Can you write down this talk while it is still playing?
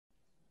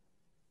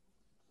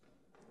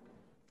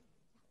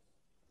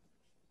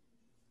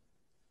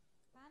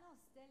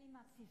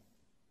Natsif.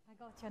 I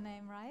got your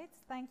name right.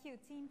 Thank you.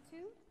 Team 2.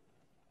 There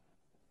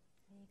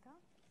you go.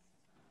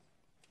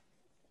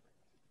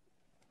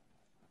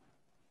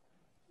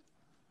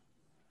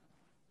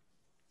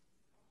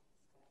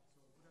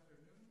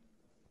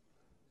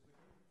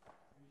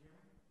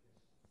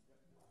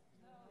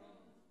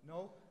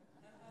 No?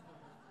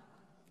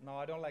 No,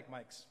 I don't like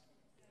mics.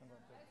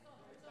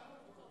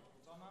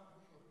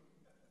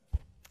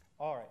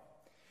 All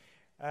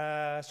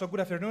right. So good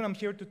afternoon. I'm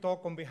here to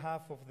talk on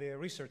behalf of the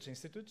research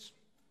institutes.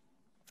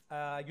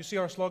 You see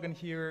our slogan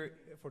here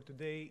for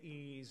today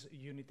is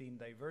Unity in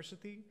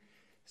Diversity.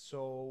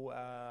 So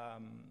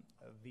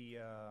the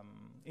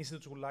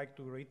institutes would like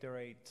to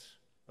reiterate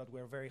that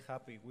we're very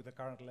happy with the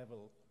current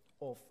level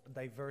of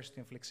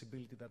diversity and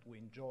flexibility that we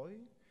enjoy.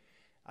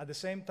 At the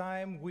same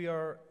time, we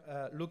are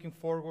looking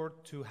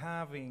forward to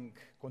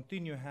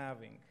continue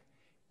having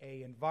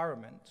an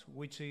environment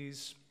which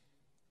is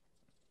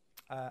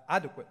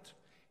adequate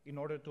in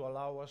order to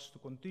allow us to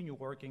continue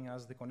working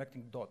as the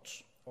connecting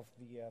dots of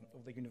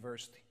the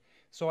university.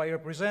 So I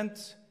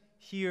represent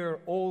here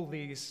all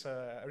these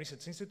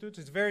research institutes.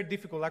 It's very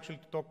difficult actually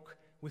to talk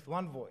with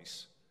one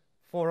voice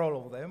for all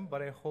of them,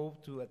 but I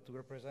hope to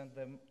represent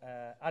them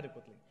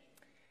adequately.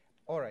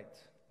 All right,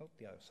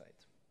 the other side.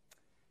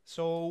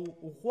 So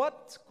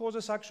what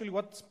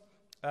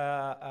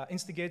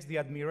instigates the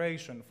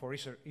admiration for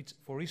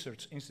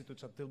research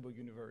institutes at Tilburg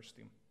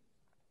University?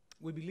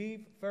 We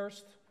believe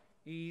first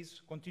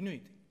is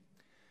continuity,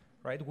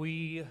 right?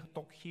 We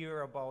talk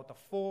here about a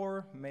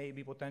 4,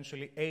 maybe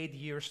potentially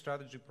 8-year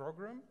strategy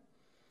program,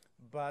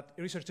 but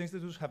research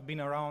institutes have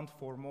been around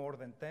for more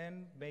than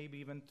 10, maybe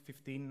even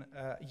 15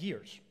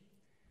 years.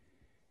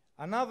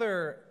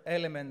 Another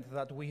element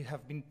that we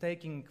have been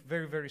taking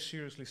very, very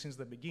seriously since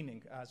the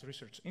beginning as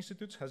research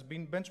institutes has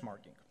been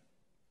benchmarking.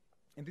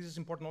 And this is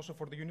important also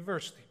for the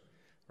university,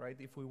 right?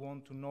 If we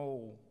want to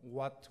know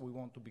what we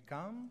want to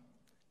become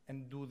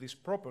and do this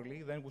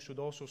properly, then we should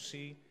also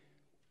see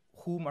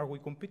whom are we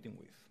competing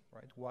with,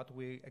 right? What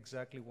we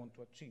exactly want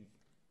to achieve.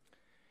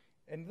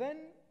 And then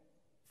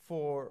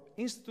for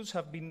institutes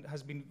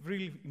has been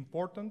really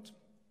important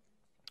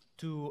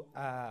to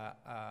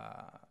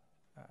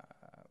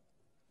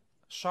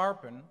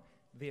sharpen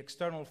the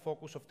external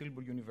focus of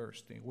Tilburg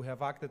University. We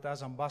have acted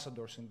as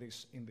ambassadors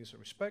in this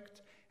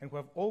respect, and we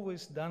have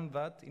always done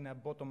that in a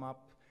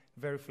bottom-up,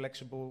 very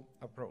flexible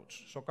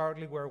approach. So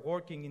currently we're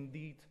working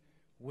indeed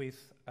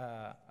with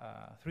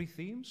 3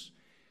 themes,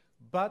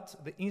 but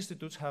the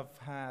institutes have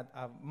had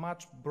a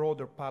much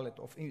broader palette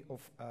of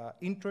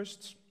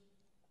interests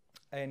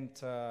and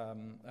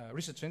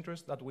research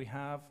interests that we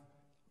have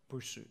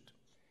pursued.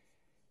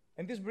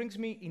 And this brings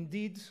me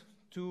indeed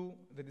to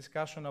the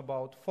discussion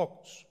about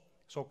focus.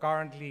 So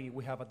currently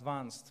we have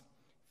advanced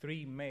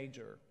 3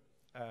 major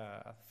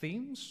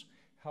themes.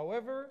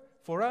 However,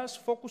 for us,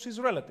 focus is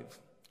relative,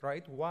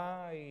 right?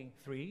 Why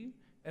 3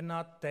 and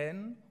not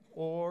 10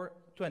 or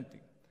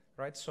 20,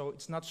 right? So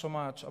it's not so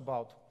much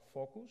about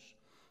focus.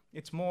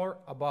 It's more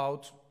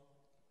about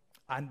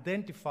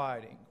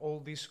identifying all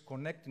these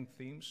connecting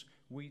themes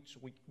with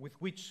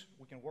which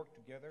we can work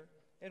together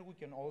and we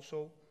can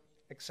also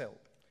excel.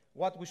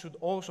 What we should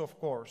also, of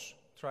course,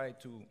 try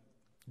to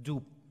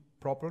do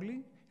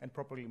properly and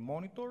properly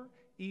monitor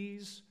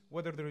is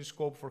whether there is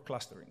scope for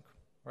clustering,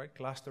 right?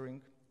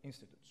 Clustering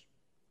institutes.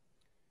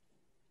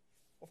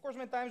 Of course,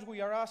 many times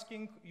we are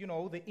asking,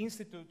 the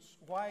institutes,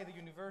 why the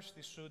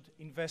university should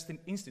invest in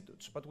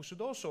institutes. But we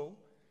should also,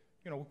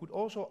 we could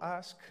also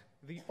ask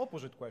the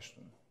opposite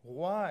question,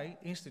 why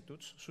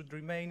institutes should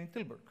remain in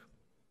Tilburg,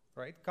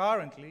 right?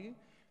 Currently,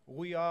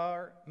 we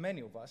are,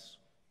 many of us,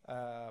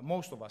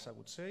 most of us, I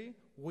would say,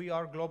 we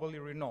are globally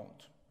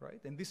renowned,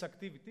 right? And this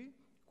activity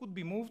could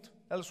be moved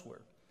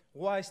elsewhere.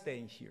 Why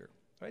staying here,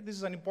 right? This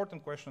is an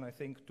important question, I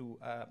think, to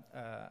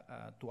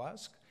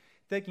ask,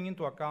 taking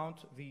into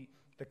account the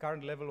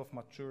current level of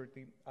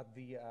maturity at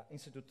the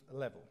institute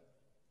level.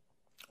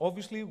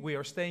 Obviously, we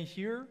are staying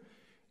here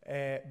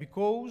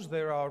because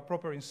there are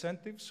proper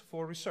incentives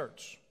for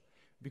research,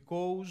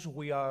 because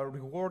we are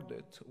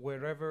rewarded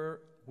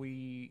wherever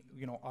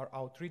our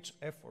outreach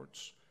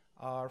efforts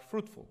are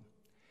fruitful.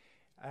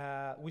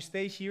 We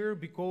stay here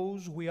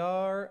because we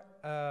are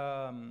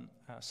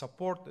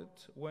supported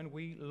when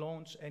we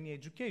launch any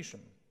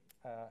education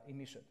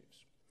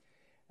initiatives.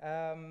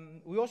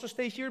 We also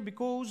stay here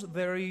because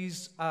there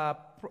is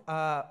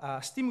a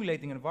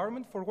stimulating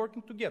environment for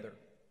working together.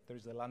 There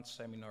is the lunch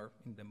seminar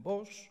in Den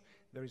Bosch.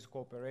 There is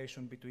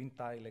cooperation between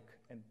TILEC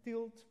and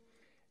TILT.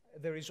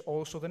 There is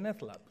also the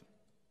NetLab.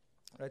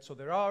 Right, so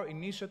there are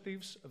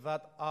initiatives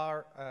that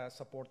are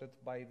supported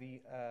by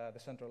the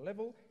central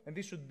level, and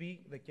this should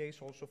be the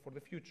case also for the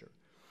future.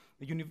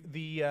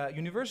 The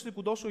university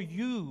could also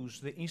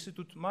use the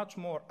institute much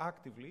more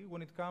actively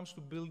when it comes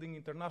to building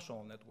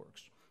international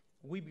networks.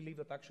 We believe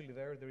that actually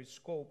there is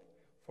scope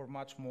for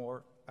much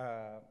more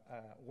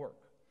work.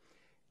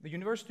 The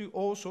university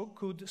also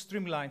could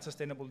streamline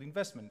sustainable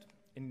investment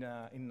in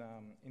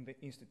the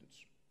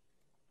institutes.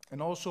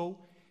 And also,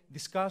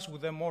 discuss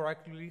with them more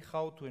accurately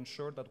how to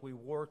ensure that we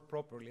work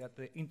properly at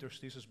the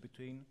interstices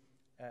between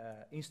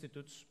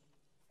institutes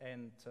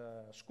and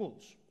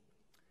schools.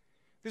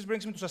 This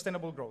brings me to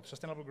sustainable growth.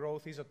 Sustainable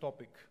growth is a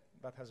topic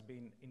that has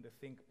been in the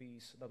think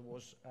piece that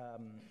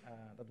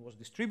was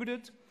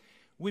distributed.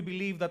 We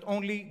believe that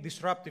only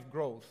disruptive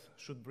growth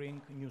should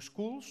bring new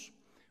schools.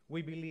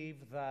 We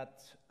believe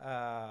that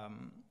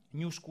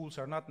new schools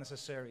are not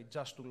necessary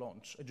just to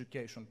launch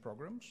education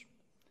programs,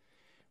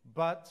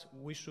 but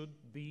we should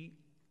be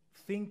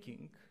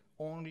thinking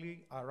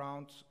only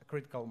around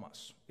critical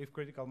mass. If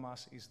critical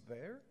mass is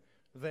there,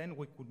 then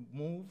we could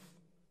move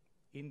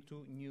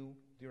into new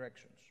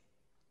directions.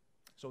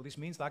 So this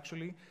means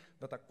actually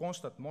that a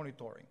constant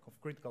monitoring of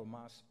critical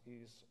mass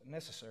is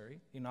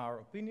necessary, in our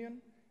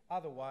opinion.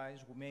 Otherwise,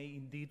 we may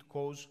indeed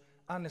cause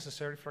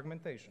unnecessary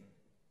fragmentation.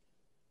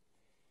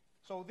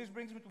 So this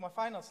brings me to my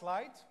final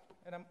slide,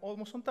 and I'm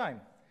almost on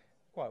time.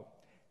 Wow.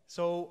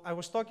 So I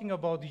was talking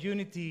about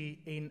unity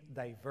in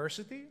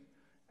diversity,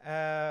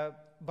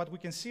 but we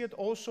can see it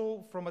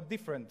also from a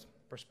different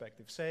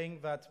perspective, saying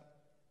that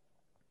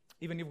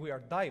even if we are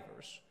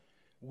diverse,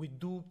 we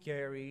do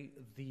carry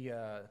the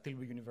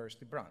Tilburg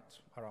University brand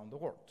around the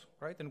world,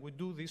 right? And we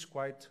do this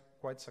quite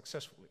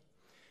successfully.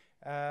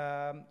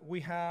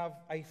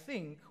 I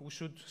think we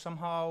should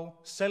somehow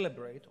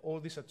celebrate all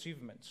these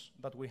achievements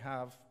that we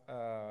have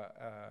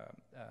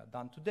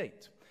done to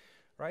date,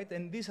 right?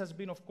 And this has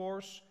been, of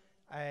course,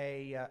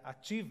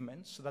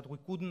 achievements that we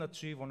couldn't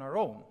achieve on our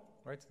own,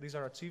 right? These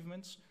are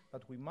achievements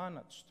that we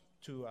managed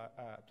to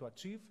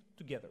achieve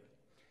together.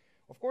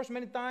 Of course,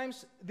 many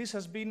times, this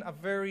has been a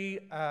very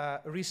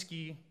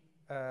risky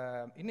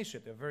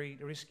initiative, very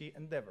risky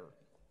endeavor.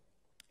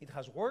 It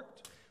has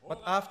worked,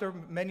 but after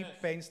many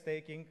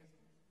painstaking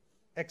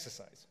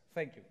exercise.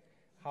 Thank you.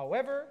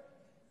 However,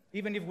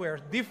 even if we are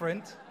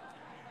different,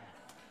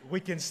 we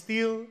can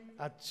still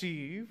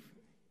achieve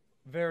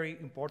very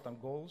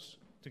important goals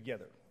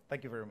together.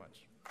 Thank you very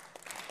much.